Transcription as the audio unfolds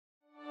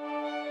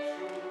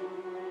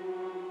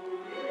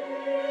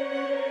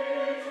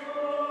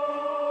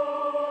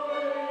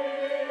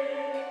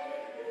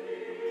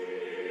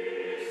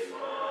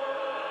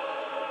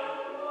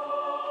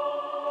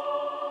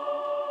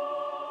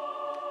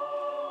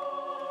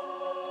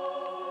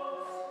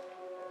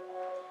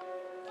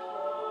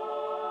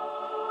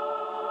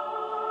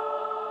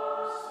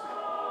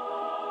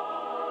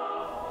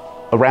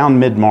Around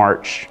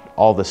mid-March,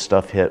 all this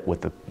stuff hit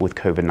with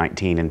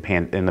COVID-19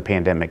 and the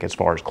pandemic as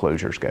far as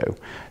closures go.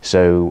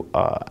 So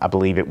I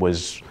believe it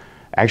was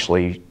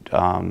actually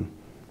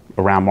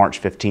around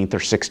March 15th or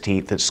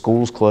 16th that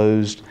schools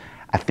closed.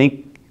 I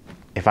think,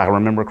 if I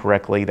remember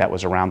correctly, that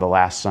was around the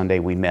last Sunday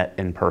we met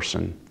in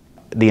person.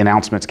 The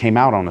announcements came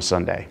out on a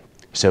Sunday.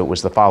 So it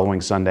was the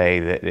following Sunday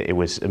that it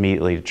was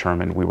immediately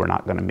determined we were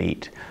not going to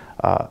meet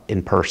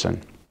in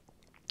person.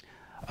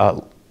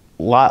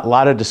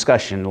 Lot of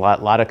discussion,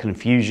 lot of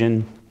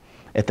confusion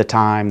at the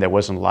time. There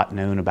wasn't a lot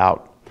known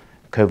about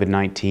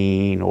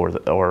COVID-19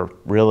 or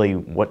really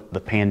what the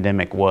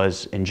pandemic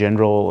was in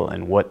general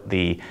and what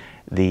the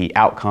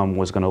outcome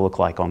was going to look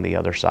like on the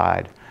other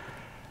side.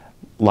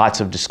 Lots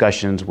of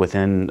discussions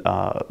within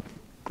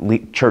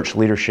church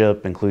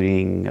leadership,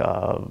 including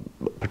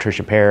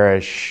Patricia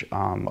Parrish,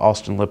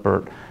 Austin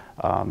Lippert,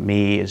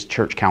 me as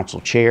church council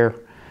chair.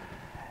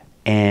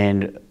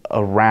 And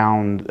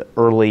around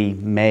early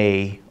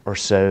May or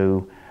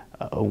so,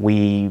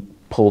 we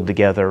pulled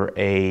together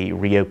a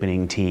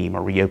reopening team,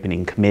 a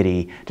reopening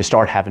committee to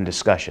start having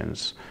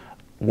discussions.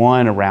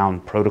 One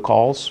around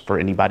protocols for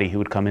anybody who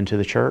would come into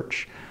the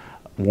church.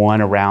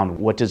 One around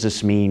what does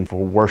this mean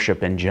for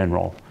worship in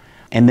general.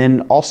 And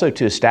then also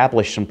to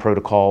establish some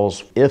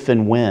protocols if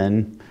and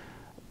when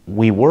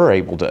we were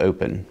able to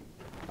open,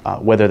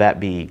 whether that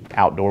be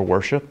outdoor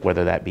worship,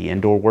 whether that be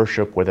indoor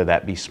worship, whether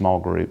that be small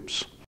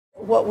groups.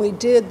 What we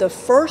did the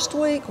first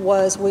week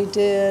was we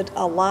did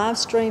a live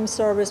stream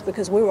service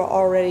because we were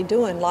already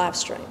doing live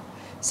stream.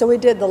 So we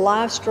did the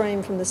live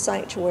stream from the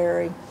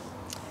sanctuary,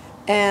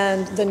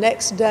 and the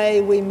next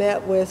day we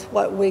met with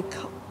what we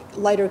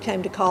later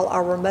came to call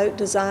our remote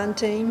design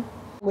team.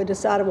 We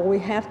decided, well, we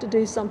have to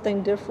do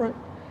something different.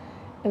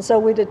 And so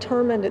we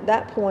determined at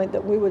that point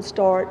that we would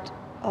start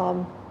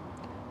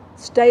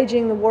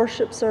staging the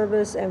worship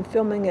service and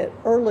filming it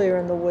earlier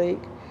in the week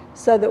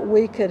so that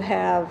we could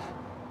have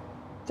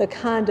the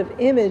kind of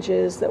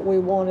images that we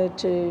wanted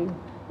to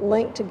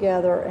link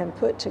together and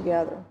put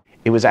together.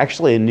 It was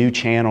actually a new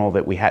channel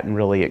that we hadn't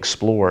really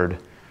explored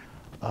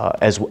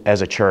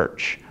as a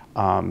church.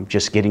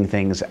 Just getting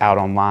things out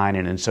online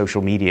and in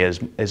social media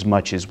as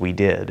much as we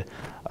did,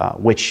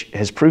 which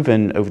has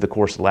proven over the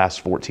course of the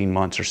last 14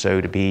 months or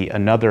so to be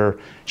another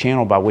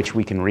channel by which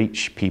we can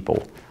reach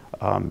people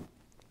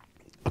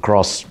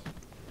across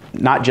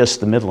not just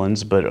the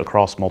Midlands, but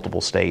across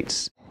multiple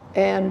states.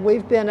 And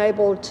we've been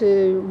able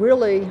to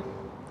really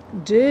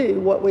do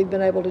what we've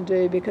been able to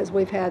do because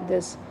we've had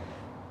this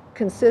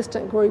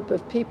consistent group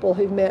of people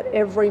who've met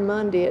every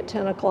Monday at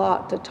 10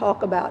 o'clock to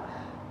talk about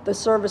the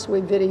service we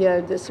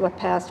videoed this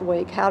past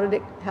week. How did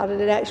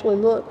it actually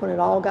look when it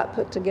all got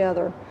put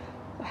together?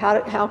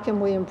 How can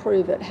we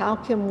improve it? How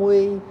can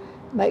we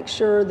make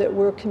sure that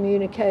we're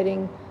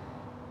communicating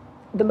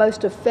the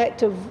most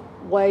effective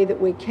way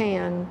that we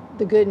can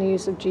the good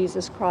news of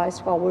Jesus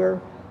Christ while we're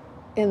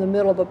in the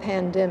middle of a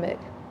pandemic,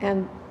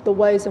 and the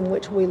ways in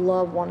which we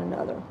love one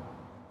another.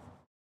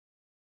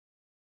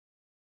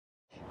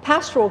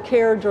 Pastoral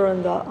care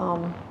during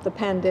the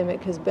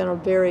pandemic has been a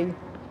very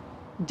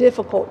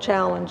difficult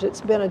challenge. It's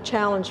been a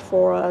challenge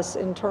for us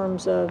in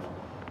terms of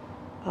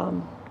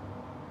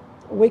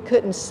we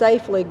couldn't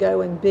safely go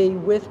and be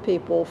with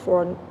people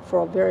for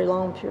a very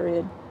long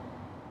period.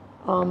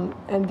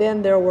 And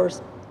then there were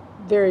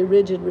very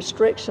rigid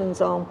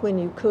restrictions on when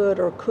you could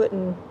or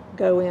couldn't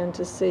go in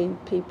to see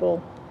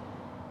people.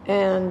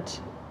 And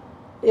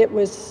it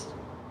was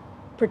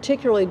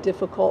particularly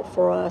difficult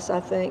for us,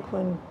 I think,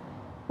 when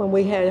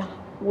we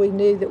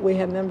knew that we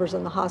had members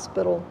in the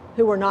hospital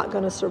who were not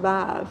going to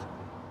survive,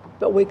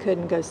 but we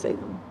couldn't go see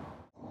them.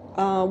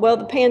 Well,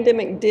 the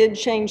pandemic did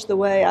change the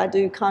way I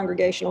do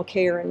congregational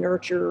care and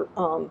nurture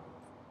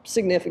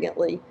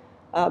significantly,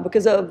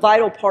 because a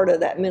vital part of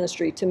that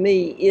ministry to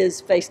me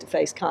is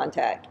face-to-face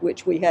contact,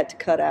 which we had to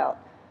cut out.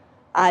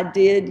 I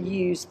did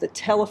use the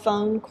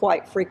telephone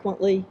quite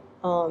frequently.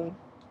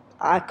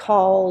 I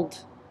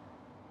called,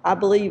 I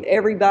believe,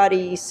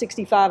 everybody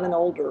 65 and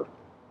older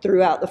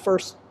throughout the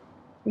first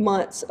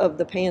months of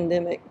the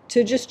pandemic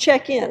to just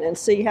check in and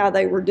see how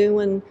they were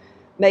doing,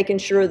 making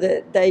sure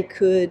that they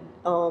could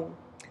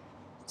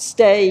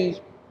stay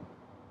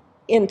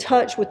in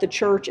touch with the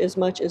church as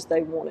much as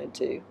they wanted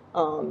to.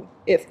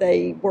 If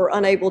they were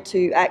unable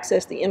to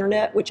access the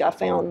internet, which I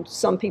found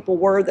some people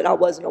were that I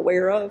wasn't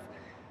aware of,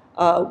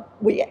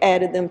 we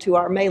added them to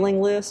our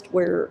mailing list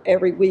where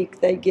every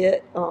week they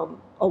get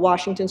a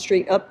Washington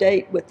Street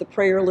update with the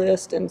prayer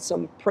list and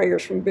some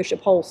prayers from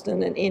Bishop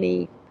Holston and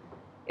any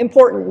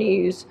important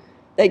news.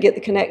 They get the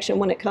connection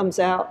when it comes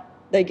out.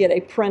 They get a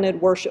printed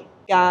worship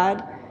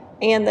guide,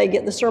 and they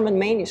get the sermon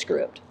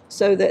manuscript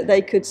so that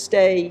they could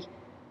stay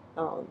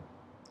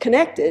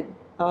connected,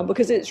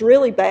 because it's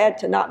really bad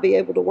to not be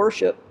able to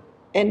worship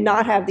and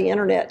not have the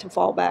internet to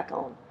fall back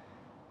on.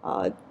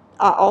 I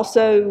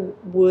also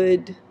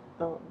would,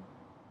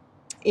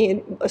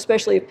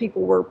 especially if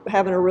people were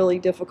having a really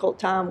difficult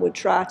time, would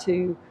try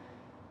to,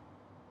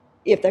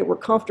 if they were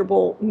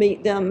comfortable,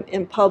 meet them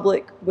in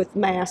public with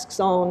masks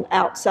on,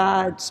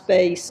 outside,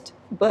 spaced,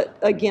 but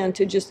again,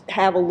 to just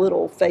have a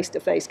little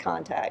face-to-face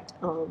contact,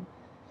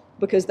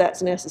 because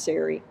that's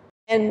necessary.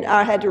 And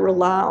I had to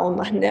rely on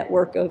my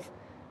network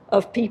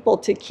of people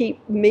to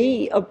keep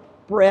me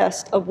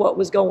abreast of what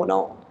was going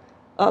on,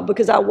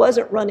 because I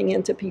wasn't running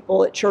into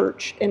people at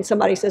church and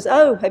somebody says,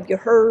 "Oh, have you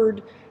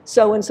heard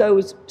so-and-so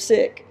is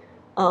sick?"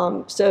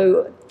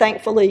 So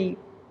thankfully,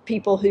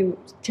 people who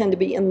tend to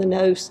be in the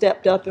know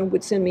stepped up and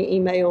would send me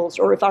emails,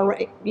 or if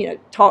I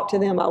talked to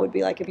them, I would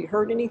be like, "Have you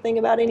heard anything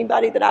about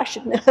anybody that I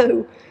should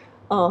know?"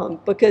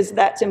 Because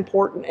that's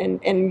important,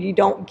 and you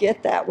don't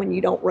get that when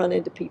you don't run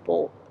into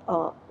people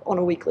on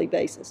a weekly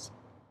basis.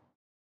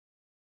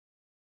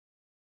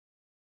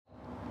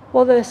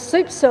 Well, the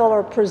soup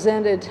cellar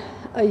presented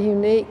a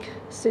unique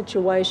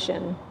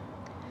situation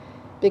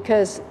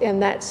because in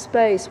that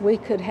space we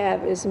could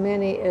have as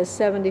many as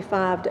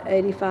 75 to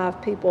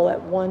 85 people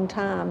at one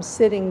time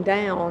sitting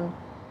down,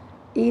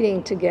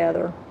 eating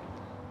together,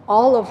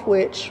 all of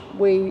which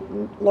we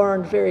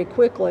learned very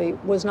quickly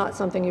was not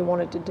something you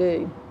wanted to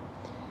do.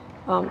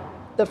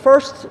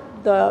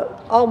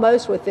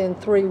 Almost within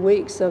 3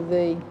 weeks of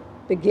the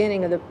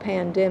beginning of the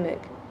pandemic,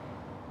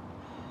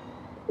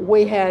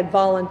 we had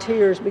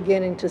volunteers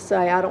beginning to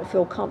say, "I don't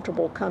feel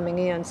comfortable coming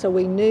in." So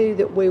we knew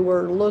that we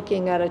were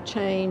looking at a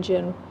change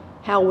in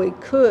how we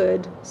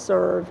could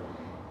serve.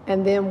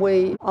 And then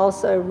we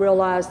also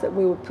realized that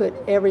we would put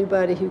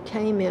everybody who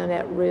came in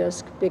at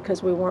risk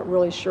because we weren't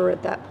really sure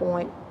at that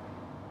point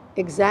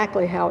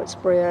exactly how it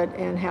spread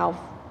and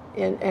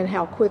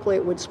how quickly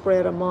it would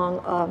spread among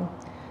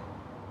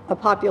a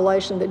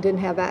population that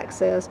didn't have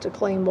access to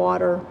clean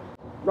water.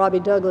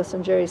 Robbie Douglas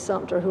and Jerry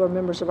Sumter, who are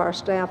members of our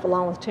staff,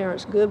 along with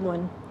Terrence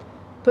Goodwin,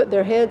 put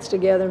their heads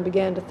together and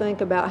began to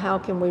think about how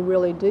can we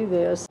really do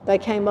this. They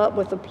came up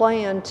with a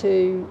plan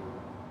to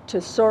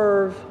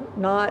serve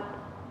not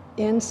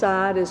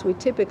inside as we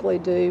typically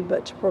do,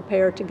 but to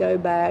prepare to-go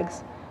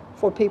bags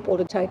for people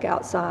to take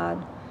outside.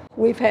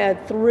 We've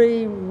had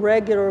 3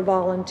 regular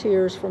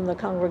volunteers from the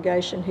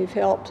congregation who've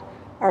helped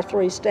our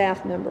 3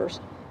 staff members.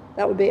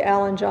 That would be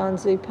Alan John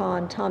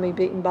Zupon, Tommy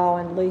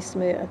Beatonbaugh, and Lee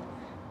Smith.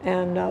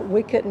 And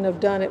we couldn't have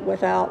done it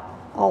without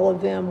all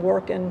of them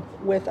working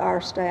with our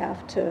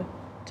staff to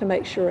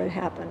make sure it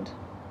happened.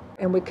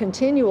 And we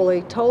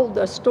continually told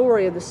the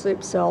story of the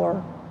soup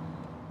cellar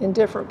in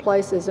different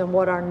places and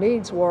what our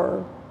needs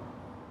were.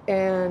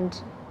 And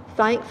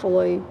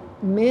thankfully,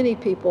 many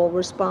people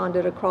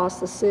responded across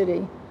the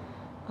city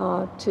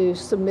to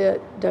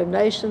submit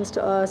donations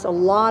to us. A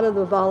lot of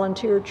the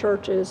volunteer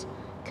churches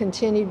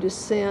continued to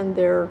send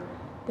their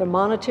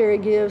monetary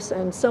gifts,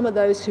 and some of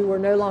those who were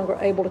no longer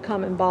able to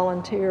come and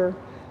volunteer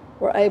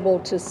were able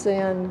to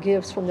send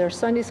gifts from their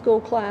Sunday school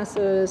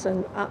classes.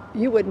 And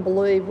you wouldn't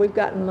believe, we've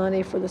gotten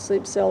money for the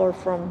soup cellar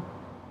from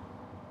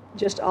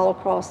just all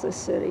across this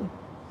city.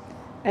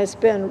 It's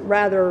been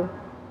rather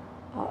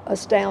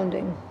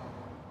astounding.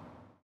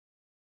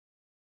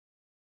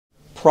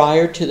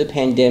 Prior to the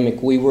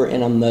pandemic, we were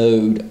in a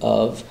mode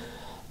of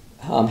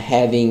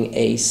having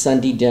a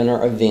Sunday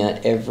dinner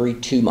event every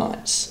 2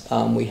 months.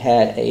 We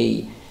had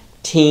a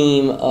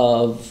team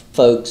of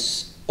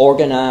folks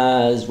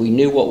organized. We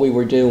knew what we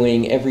were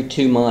doing. Every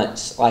 2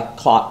 months, like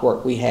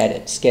clockwork, we had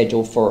it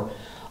scheduled for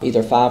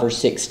either 5 or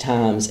 6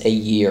 times a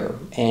year.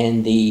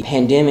 And the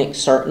pandemic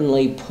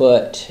certainly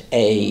put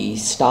a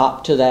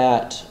stop to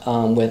that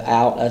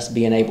without us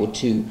being able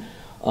to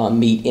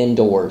meet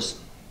indoors.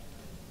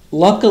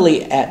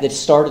 Luckily, at the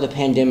start of the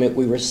pandemic,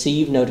 we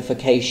received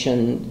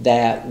notification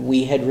that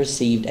we had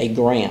received a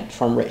grant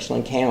from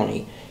Richland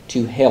County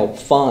to help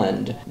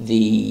fund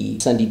the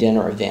Sunday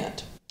dinner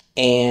event.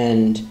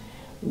 And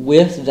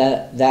with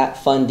that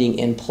funding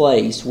in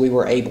place, we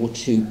were able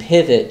to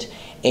pivot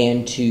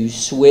and to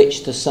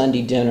switch the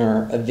Sunday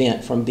dinner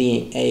event from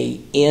being a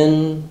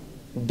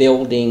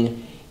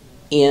in-building,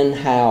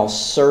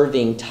 in-house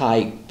serving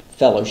type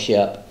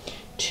fellowship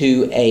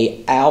to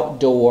a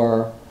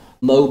outdoor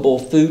mobile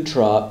food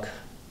truck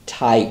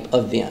type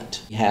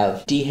event. We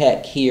have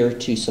DHEC here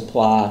to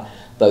supply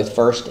both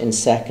first and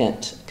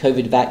second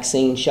COVID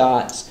vaccine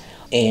shots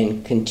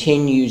and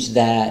continues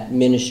that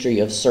ministry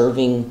of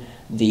serving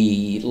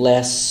the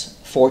less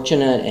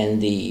fortunate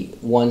and the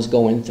ones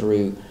going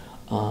through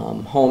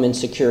home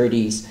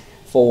insecurities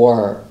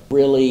for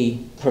really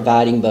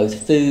providing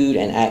both food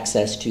and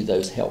access to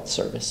those health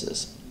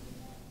services.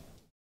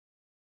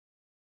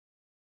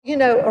 You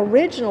know,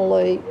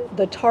 originally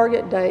the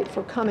target date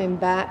for coming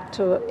back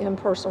to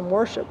in-person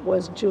worship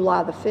was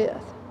July the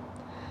 5th.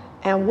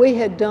 And we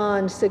had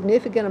done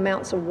significant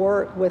amounts of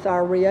work with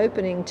our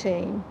reopening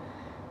team,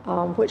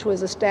 which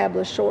was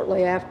established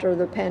shortly after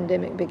the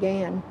pandemic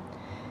began.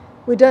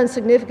 We'd done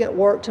significant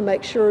work to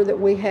make sure that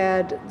we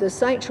had the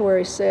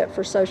sanctuary set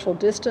for social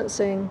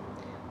distancing,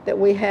 that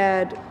we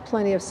had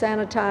plenty of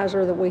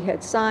sanitizer, that we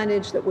had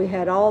signage, that we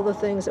had all the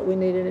things that we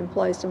needed in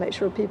place to make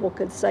sure people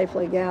could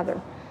safely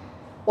gather.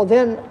 Well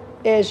then,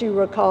 as you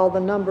recall, the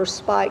numbers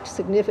spiked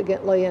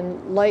significantly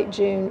in late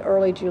June,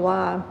 early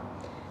July,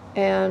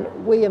 and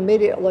we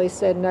immediately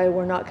said, no,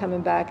 we're not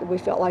coming back, and we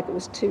felt like it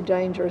was too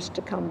dangerous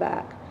to come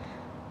back.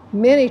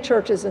 Many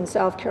churches in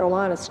South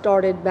Carolina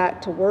started back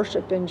to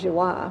worship in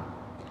July.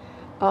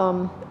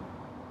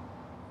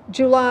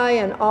 July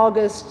and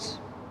August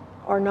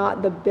are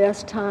not the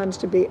best times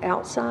to be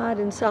outside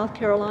in South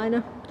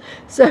Carolina.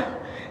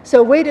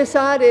 So we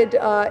decided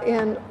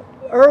in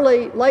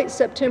late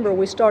September,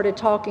 we started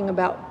talking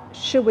about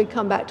should we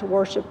come back to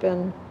worship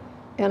in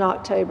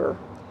October.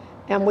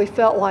 And we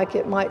felt like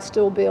it might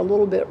still be a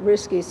little bit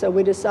risky, so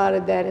we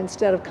decided that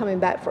instead of coming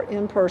back for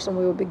in-person,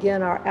 we would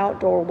begin our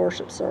outdoor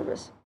worship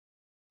service.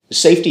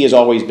 Safety has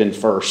always been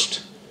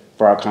first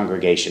for our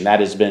congregation.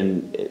 That has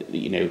been,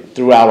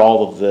 throughout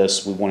all of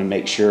this, we want to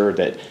make sure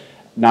that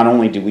not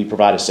only do we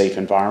provide a safe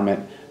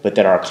environment, but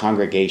that our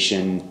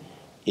congregation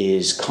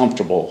is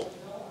comfortable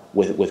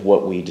with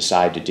what we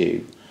decide to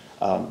do.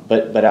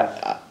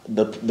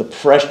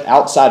 The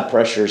outside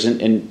pressures,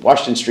 and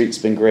Washington Street's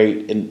been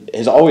great and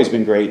has always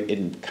been great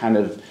in kind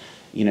of,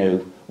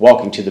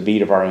 walking to the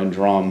beat of our own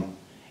drum.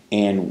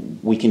 And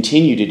we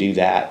continue to do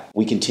that.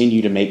 We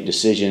continue to make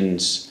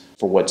decisions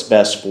for what's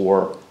best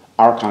for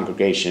our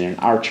congregation and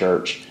our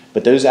church.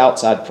 But those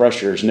outside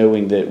pressures,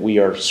 knowing that we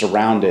are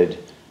surrounded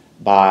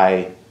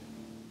by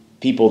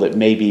people that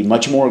may be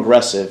much more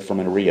aggressive from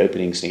a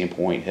reopening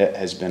standpoint,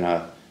 has been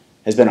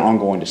an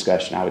ongoing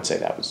discussion. I would say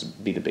that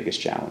would be the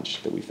biggest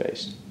challenge that we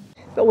faced.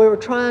 But we were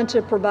trying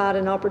to provide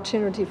an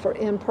opportunity for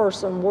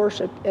in-person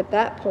worship at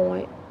that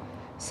point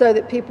so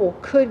that people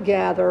could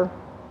gather.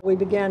 We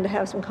began to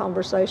have some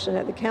conversation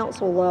at the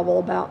council level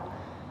about,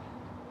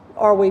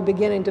 are we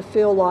beginning to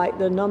feel like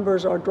the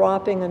numbers are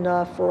dropping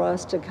enough for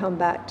us to come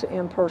back to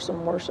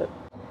in-person worship?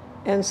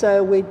 And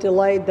so we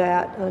delayed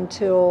that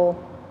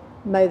until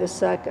May the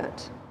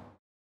 2nd.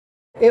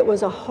 It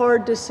was a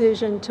hard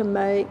decision to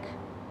make,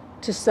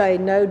 to say,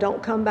 no,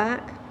 don't come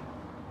back.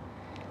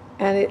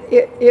 And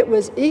it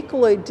was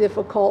equally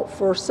difficult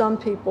for some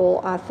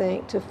people, I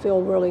think, to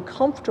feel really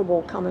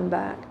comfortable coming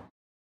back.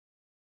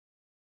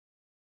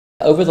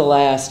 Over the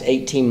last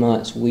 18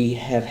 months, we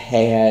have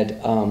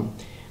had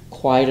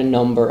quite a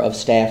number of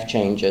staff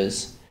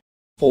changes.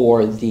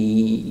 For the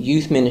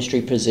youth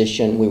ministry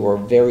position, we were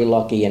very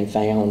lucky and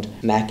found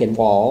Mackin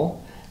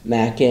Wall.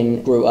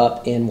 Mackin grew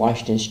up in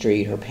Washington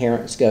Street. Her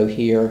parents go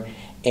here,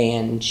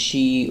 and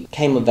she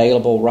came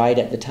available right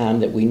at the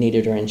time that we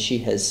needed her, and she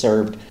has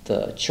served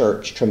the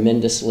church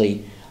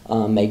tremendously,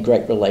 made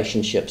great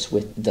relationships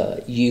with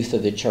the youth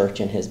of the church,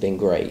 and has been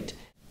great.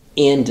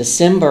 In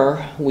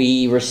December,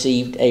 we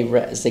received a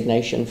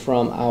resignation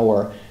from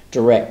our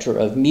director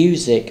of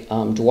music,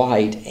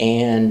 Dwight,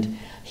 and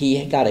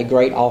he got a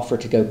great offer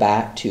to go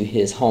back to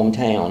his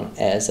hometown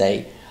as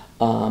a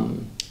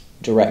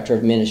director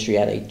of ministry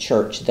at a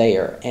church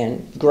there,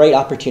 and great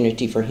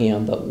opportunity for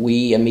him, but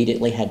we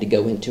immediately had to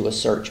go into a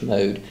search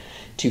mode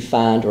to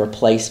find a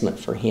replacement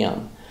for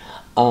him.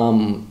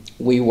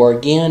 We were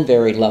again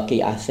very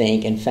lucky, I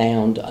think, and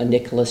found a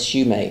Nicholas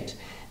Shoemate.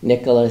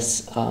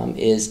 Nicholas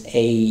is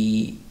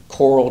a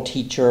choral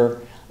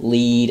teacher,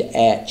 lead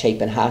at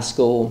Chapin High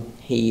School.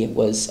 He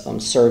was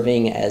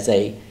serving as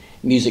a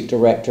music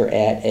director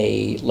at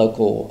a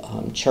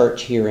local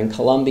church here in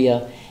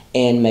Columbia,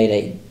 and made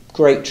a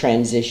great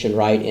transition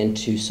right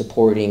into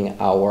supporting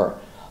our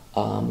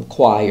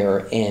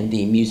choir and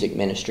the music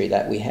ministry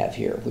that we have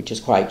here, which is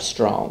quite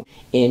strong.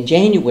 In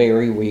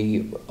January,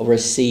 we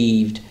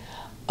received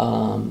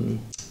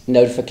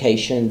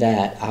notification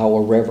that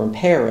our Reverend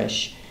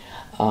Parrish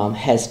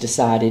has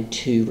decided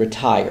to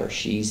retire.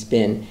 She's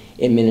been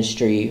in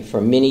ministry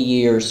for many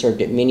years,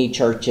 served at many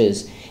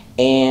churches,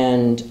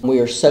 and we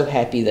are so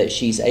happy that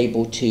she's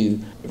able to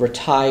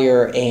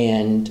retire,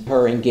 and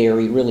her and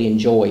Gary really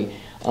enjoy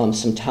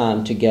some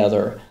time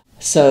together.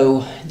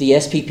 So the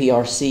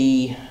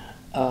SPPRC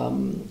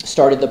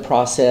started the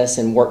process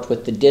and worked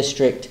with the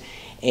district,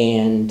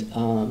 and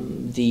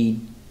the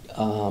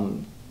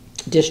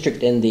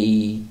district and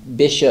the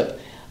bishop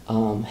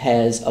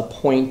has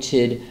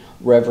appointed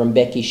Reverend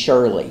Becky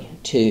Shirley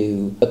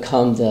to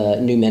become the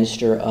new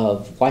minister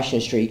of Washington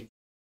Street.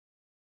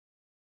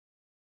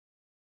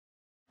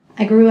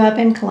 I grew up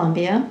in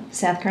Columbia,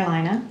 South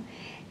Carolina,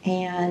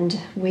 and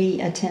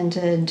we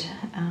attended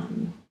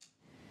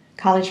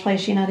College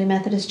Place United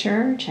Methodist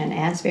Church and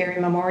Asbury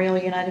Memorial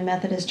United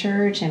Methodist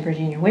Church and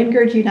Virginia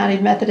Wingard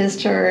United Methodist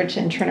Church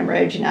and Trenton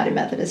Road United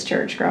Methodist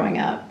Church growing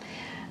up.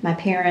 My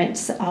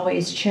parents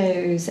always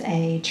chose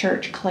a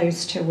church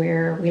close to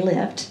where we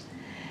lived,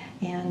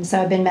 and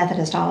so I've been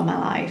Methodist all of my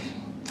life.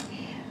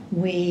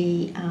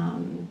 We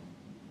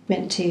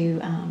went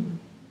to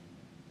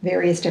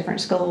various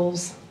different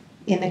schools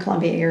in the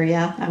Columbia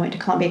area. I went to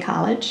Columbia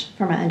College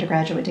for my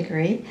undergraduate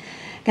degree.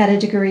 Got a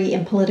degree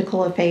in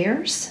political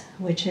affairs,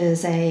 which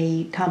is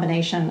a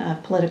combination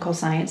of political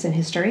science and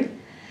history,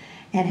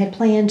 and had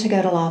planned to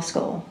go to law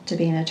school to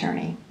be an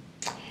attorney.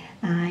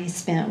 I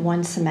spent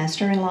one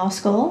semester in law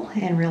school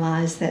and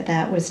realized that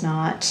that was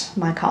not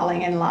my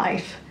calling in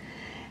life,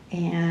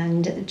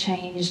 and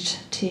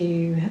changed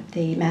to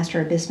the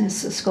Master of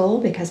Business school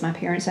because my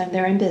parents owned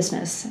their own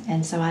business,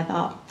 and so I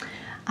thought,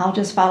 I'll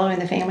just follow in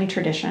the family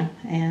tradition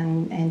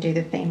and do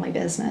the family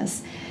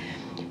business.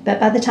 But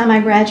by the time I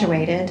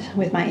graduated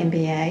with my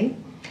MBA,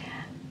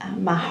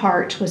 my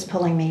heart was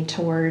pulling me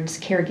towards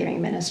caregiving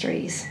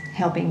ministries,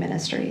 helping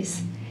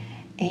ministries.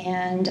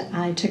 And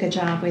I took a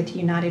job with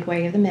United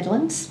Way of the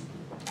Midlands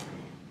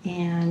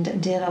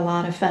and did a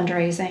lot of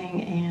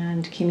fundraising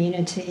and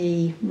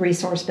community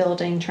resource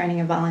building, training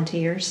of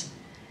volunteers.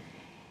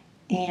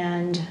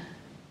 And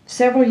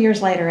several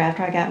years later,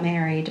 after I got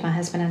married, my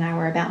husband and I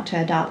were about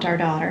to adopt our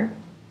daughter.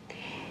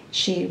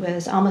 She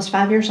was almost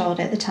 5 years old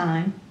at the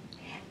time,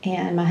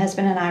 and my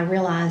husband and I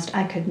realized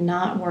I could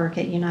not work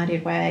at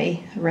United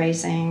Way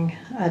raising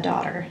a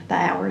daughter. The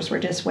hours were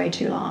just way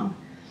too long.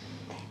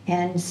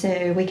 And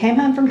so we came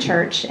home from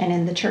church, and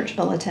in the church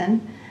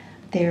bulletin,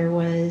 there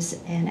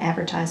was an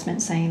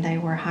advertisement saying they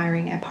were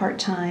hiring a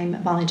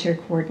part-time volunteer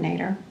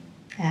coordinator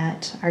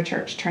at our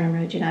church, Turnham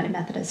Road United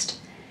Methodist.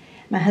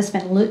 My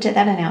husband looked at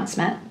that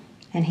announcement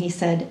and he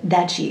said,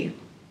 "That's you."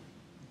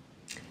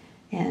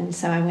 And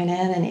so I went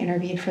in and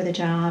interviewed for the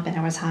job, and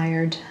I was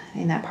hired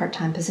in that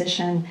part-time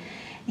position.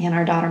 And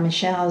our daughter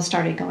Michelle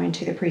started going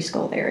to the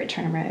preschool there at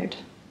Turnham Road.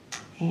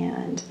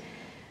 And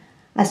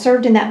I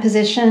served in that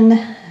position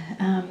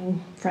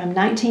from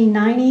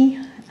 1990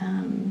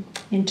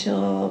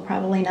 until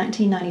probably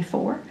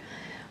 1994,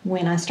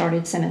 when I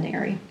started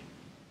seminary.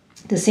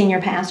 The senior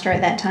pastor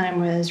at that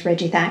time was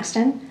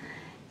Raggio,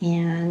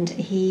 and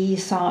he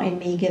saw in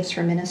me gifts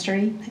for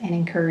ministry and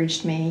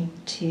encouraged me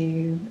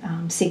to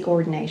seek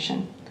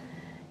ordination.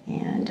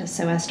 And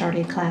so I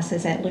started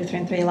classes at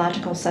Lutheran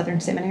Theological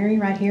Southern Seminary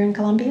right here in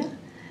Columbia.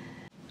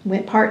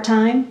 Went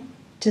part-time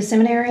to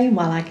seminary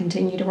while I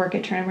continued to work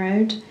at Turnham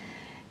Road.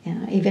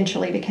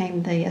 Eventually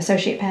became the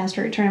associate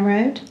pastor at Turnham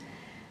Road.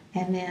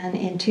 And then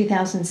in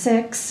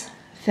 2006,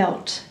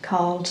 felt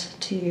called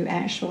to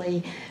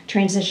actually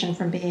transition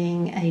from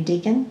being a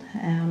deacon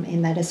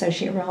in that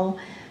associate role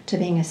to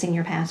being a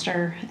senior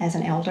pastor as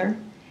an elder.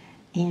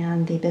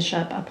 And the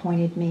bishop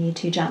appointed me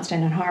to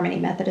Johnston and Harmony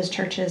Methodist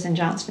Churches in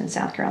Johnston,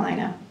 South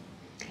Carolina.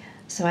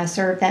 So I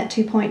served that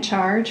 2-point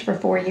charge for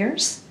 4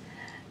 years.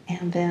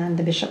 And then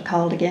the bishop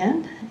called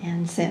again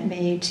and sent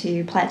me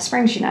to Platte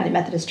Springs United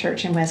Methodist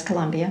Church in West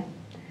Columbia.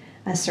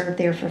 I served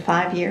there for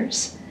 5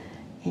 years.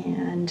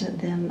 And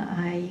then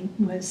I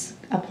was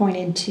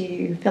appointed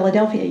to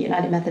Philadelphia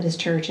United Methodist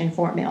Church in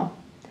Fort Mill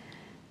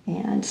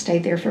and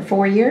stayed there for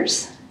 4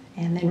 years,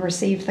 and then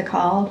received the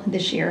call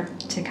this year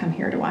to come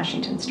here to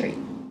Washington Street.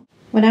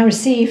 When I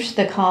received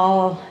the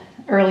call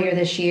earlier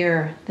this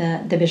year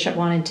that the bishop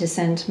wanted to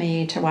send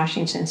me to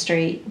Washington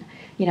Street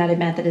United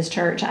Methodist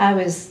Church, I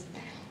was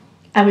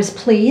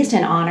pleased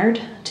and honored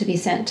to be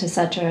sent to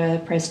such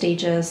a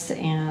prestigious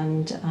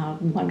and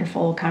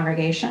wonderful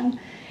congregation.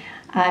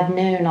 I've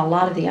known a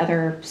lot of the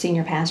other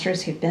senior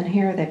pastors who've been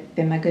here. They've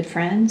been my good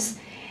friends.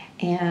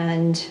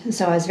 And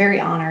so I was very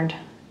honored.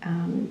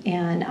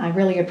 And I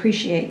really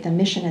appreciate the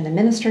mission and the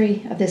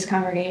ministry of this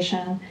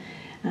congregation,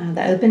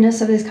 the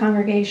openness of this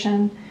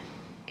congregation.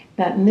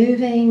 But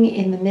moving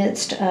in the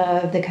midst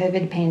of the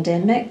COVID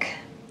pandemic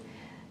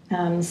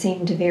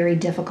seemed very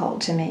difficult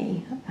to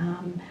me.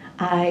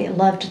 I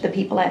loved the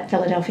people at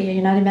Philadelphia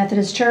United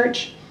Methodist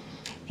Church,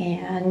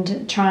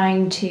 and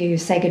trying to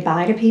say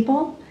goodbye to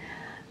people,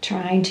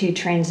 trying to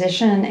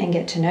transition and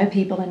get to know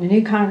people in a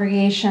new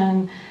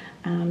congregation,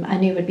 I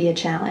knew would be a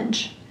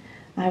challenge.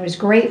 I was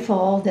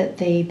grateful that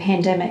the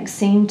pandemic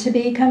seemed to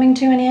be coming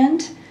to an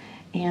end,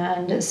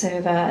 and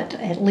so that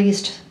at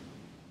least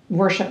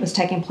worship was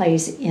taking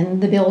place in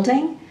the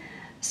building,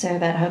 so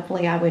that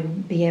hopefully I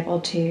would be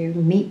able to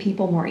meet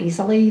people more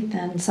easily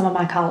than some of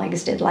my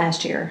colleagues did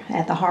last year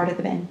at the heart of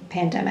the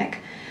pandemic,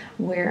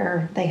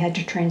 where they had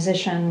to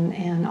transition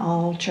and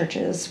all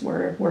churches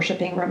were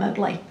worshiping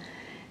remotely.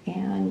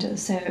 And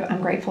so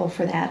I'm grateful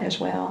for that as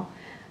well.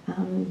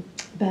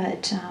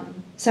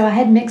 So I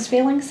had mixed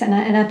feelings, and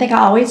I think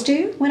I always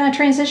do when I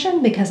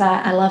transition, because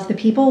I love the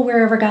people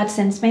wherever God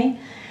sends me.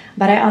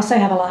 But I also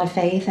have a lot of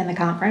faith in the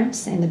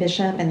conference, in the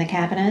bishop, and the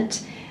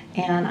cabinet,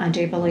 and I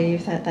do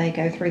believe that they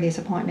go through these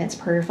appointments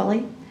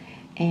prayerfully.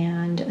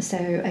 And so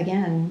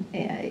again,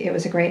 it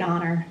was a great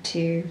honor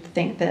to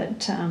think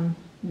that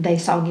they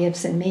saw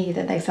gifts in me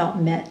that they felt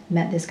met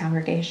this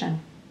congregation.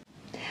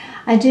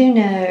 I do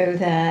know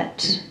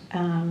that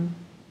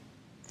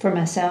for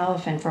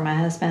myself and for my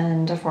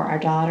husband, for our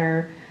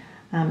daughter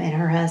and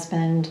her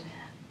husband,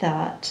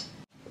 that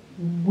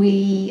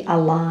we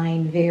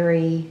align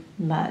very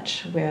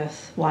much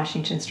with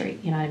Washington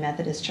Street United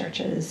Methodist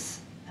Church's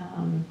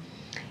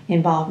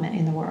involvement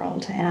in the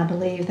world. And I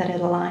believe that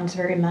it aligns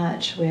very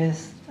much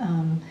with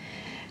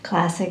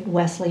classic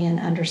Wesleyan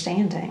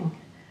understanding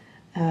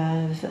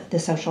of the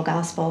social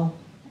gospel,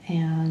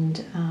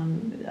 and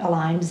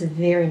aligns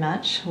very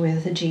much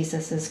with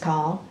Jesus's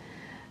call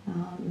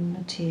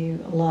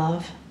to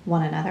love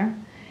one another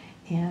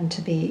and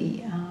to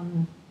be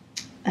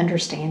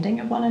understanding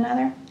of one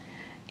another,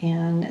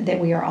 and that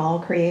we are all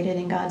created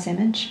in God's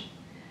image,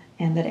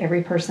 and that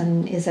every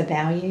person is of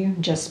value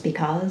just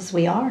because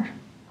we are,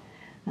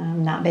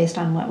 not based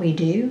on what we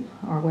do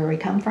or where we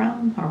come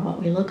from or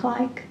what we look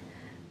like,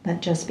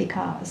 but just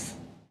because.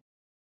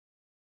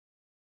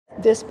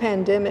 This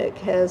pandemic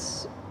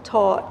has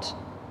taught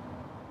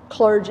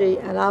clergy,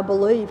 and I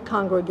believe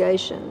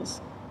congregations,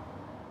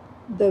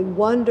 the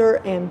wonder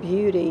and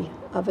beauty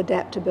of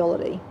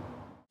adaptability.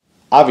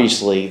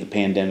 Obviously, the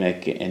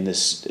pandemic and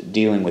this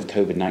dealing with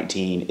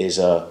COVID-19 is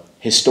a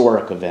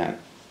historic event.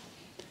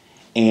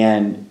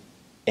 And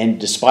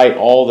despite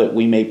all that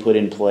we may put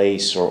in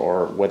place,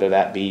 or whether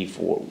that be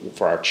for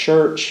our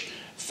church,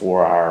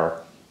 for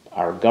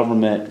our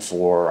government,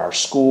 for our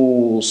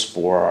schools,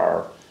 for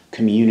our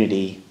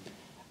community,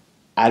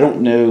 I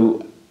don't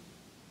know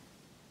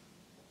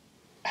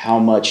how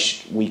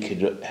much we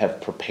could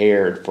have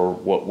prepared for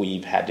what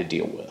we've had to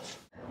deal with.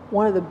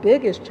 One of the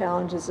biggest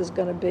challenges is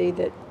going to be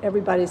that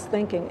everybody's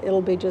thinking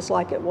it'll be just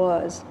like it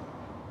was,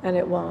 and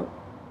it won't.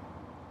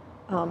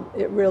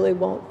 It really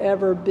won't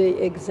ever be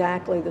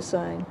exactly the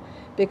same,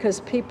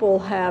 because people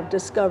have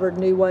discovered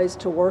new ways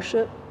to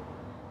worship,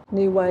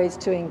 new ways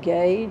to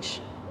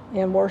engage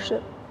in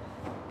worship,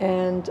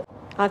 and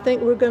I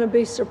think we're going to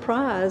be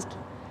surprised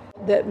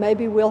that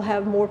maybe we'll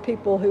have more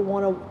people who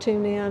want to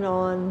tune in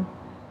on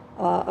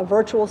a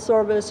virtual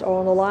service or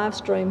on a live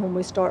stream when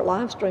we start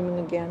live streaming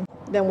again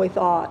than we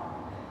thought.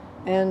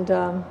 And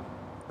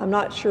I'm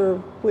not sure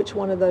which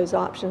one of those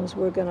options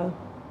we're going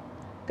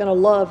to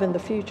love in the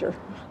future.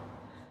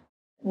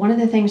 One of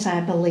the things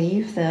I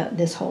believe that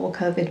this whole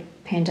COVID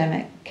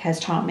pandemic has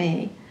taught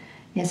me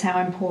is how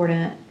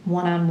important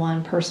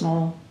one-on-one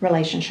personal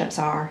relationships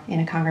are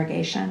in a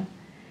congregation,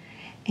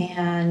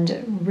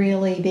 and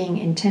really being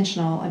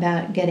intentional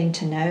about getting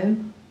to know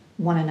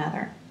one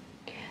another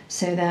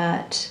so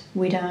that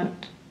we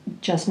don't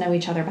just know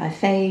each other by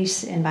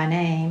face and by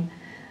name,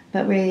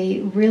 but we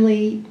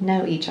really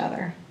know each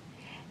other.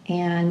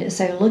 And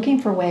so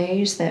looking for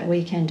ways that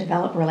we can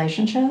develop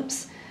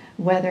relationships,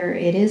 whether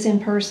it is in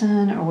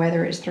person or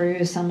whether it's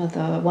through some of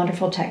the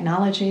wonderful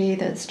technology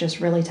that's just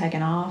really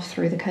taken off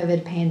through the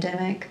COVID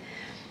pandemic,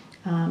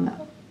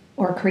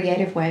 or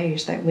creative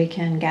ways that we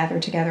can gather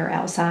together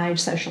outside,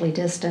 socially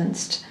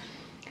distanced.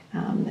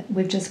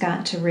 We've just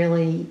got to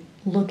really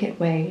look at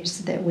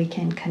ways that we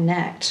can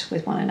connect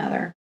with one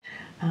another.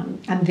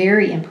 I'm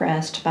very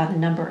impressed by the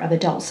number of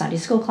adult Sunday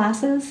school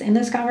classes in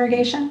this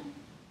congregation.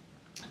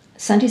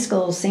 Sunday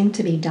schools seem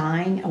to be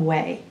dying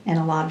away in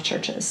a lot of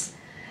churches,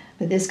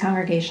 but this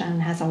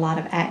congregation has a lot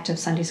of active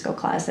Sunday school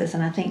classes,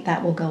 and I think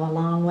that will go a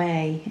long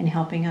way in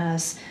helping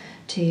us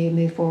to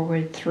move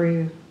forward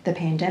through the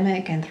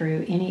pandemic and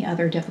through any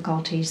other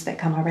difficulties that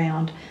come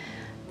around.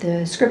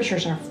 The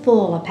scriptures are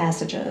full of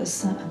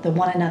passages, the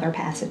one another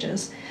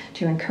passages,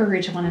 to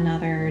encourage one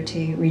another,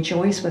 to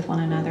rejoice with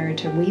one another,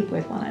 to weep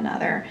with one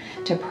another,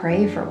 to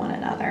pray for one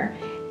another.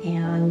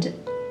 And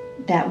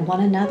that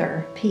one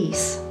another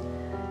piece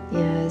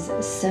is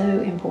so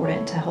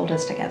important to hold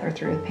us together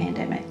through the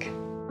pandemic.